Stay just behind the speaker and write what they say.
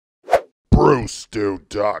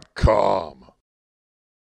Brewstew.com.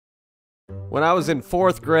 When I was in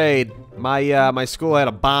 4th grade, my school had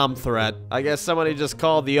a bomb threat. I guess somebody just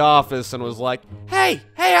called the office and was like, Hey,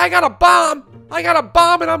 I got a bomb! I got a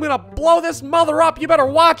bomb and I'm gonna blow this mother up, you better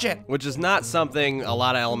watch it! Which is not something a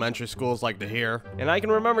lot of elementary schools like to hear. And I can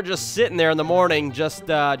remember just sitting there in the morning, just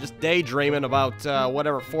daydreaming about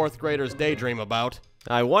whatever 4th graders daydream about.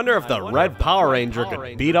 I wonder if the Red Power Ranger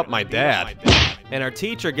could beat up my dad. And our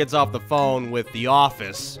teacher gets off the phone with the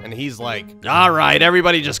office, and he's like, All right,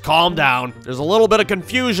 everybody just calm down. There's a little bit of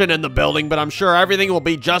confusion in the building, but I'm sure everything will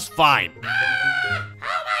be just fine. Oh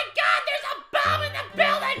my God, there's a bomb in the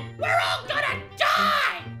building! We're all gonna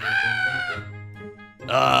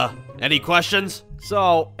die! Any questions?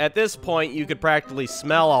 So, at this point, you could practically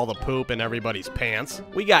smell all the poop in everybody's pants.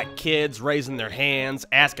 We got kids raising their hands,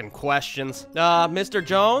 asking questions. Mr.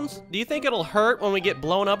 Jones, do you think it'll hurt when we get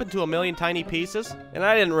blown up into a million tiny pieces? And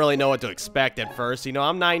I didn't really know what to expect at first. You know,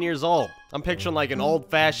 I'm 9 years old. I'm picturing like an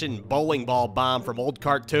old-fashioned bowling ball bomb from old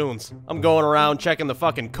cartoons. I'm going around checking the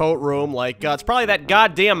fucking coat room like, it's probably that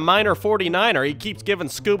goddamn minor 49er. He keeps giving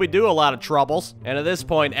Scooby-Doo a lot of troubles. And at this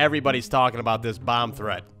point, everybody's talking about this bomb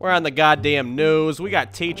threat. We're on the goddamn news. We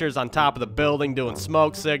got teachers on top of the building doing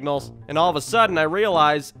smoke signals. And all of a sudden, I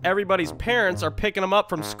realize everybody's parents are picking them up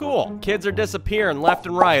from school. Kids are disappearing left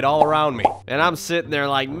and right all around me. And I'm sitting there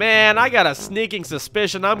like, man, I got a sneaking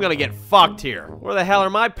suspicion I'm gonna get fucked here. Where the hell are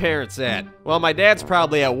my parents at? Well, my dad's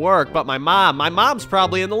probably at work, but my mom's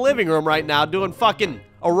probably in the living room right now doing fucking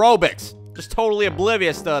aerobics. Just totally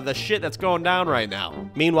oblivious to the shit that's going down right now.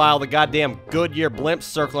 Meanwhile, the goddamn Goodyear blimps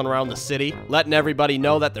circling around the city, letting everybody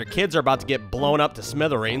know that their kids are about to get blown up to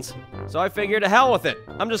smithereens. So I figured, to hell with it.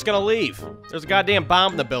 I'm just gonna leave. There's a goddamn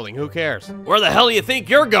bomb in the building, who cares? Where the hell do you think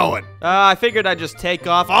you're going? I figured I'd just take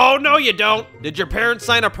off. Oh, no you don't! Did your parents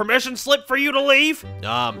sign a permission slip for you to leave?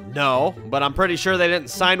 No, but I'm pretty sure they didn't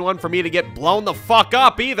sign one for me to get blown the fuck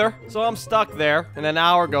up either. So I'm stuck there, and an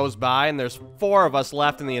hour goes by, and there's 4 of us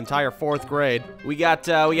left in the entire 4th grade. We got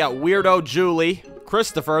Weirdo Julie,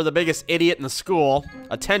 Christopher, the biggest idiot in the school,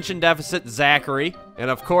 Attention Deficit Zachary, and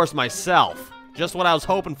of course myself. Just what I was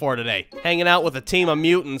hoping for today. Hanging out with a team of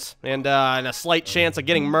mutants and a slight chance of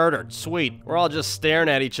getting murdered. Sweet. We're all just staring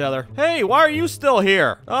at each other. Hey, why are you still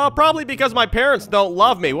here? Probably because my parents don't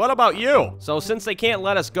love me. What about you? So since they can't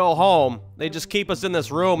let us go home, they just keep us in this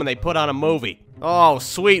room and they put on a movie. Oh,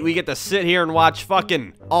 sweet, we get to sit here and watch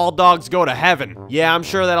fucking All Dogs Go to Heaven. Yeah, I'm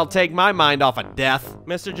sure that'll take my mind off of death.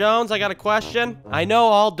 Mr. Jones, I got a question. I know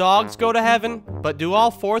all dogs go to heaven, but do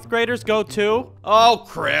all 4th graders go too? Oh,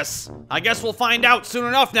 Chris. I guess we'll find out soon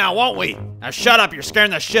enough now, won't we? Now shut up, you're scaring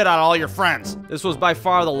the shit out of all your friends. This was by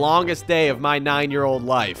far the longest day of my 9-year-old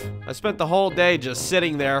life. I spent the whole day just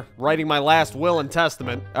sitting there, writing my last will and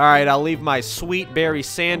testament. Alright, I'll leave my sweet Barry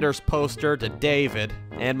Sanders poster to David.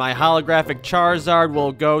 And my holographic Charizard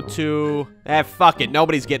will go to... fuck it.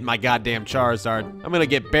 Nobody's getting my goddamn Charizard. I'm gonna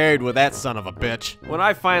get buried with that son of a bitch. When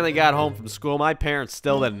I finally got home from school, my parents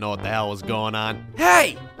still didn't know what the hell was going on.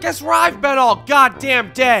 Hey! Guess where I've been all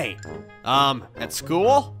goddamn day? At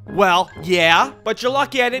school? Well, yeah, but you're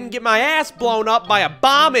lucky I didn't get my ass blown up by a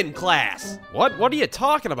bomb in class. What are you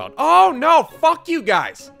talking about? Oh, no, fuck you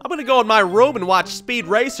guys. I'm gonna go in my room and watch Speed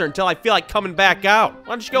Racer until I feel like coming back out.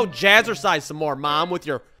 Why don't you go jazzercise some more, Mom, with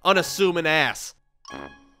your unassuming ass?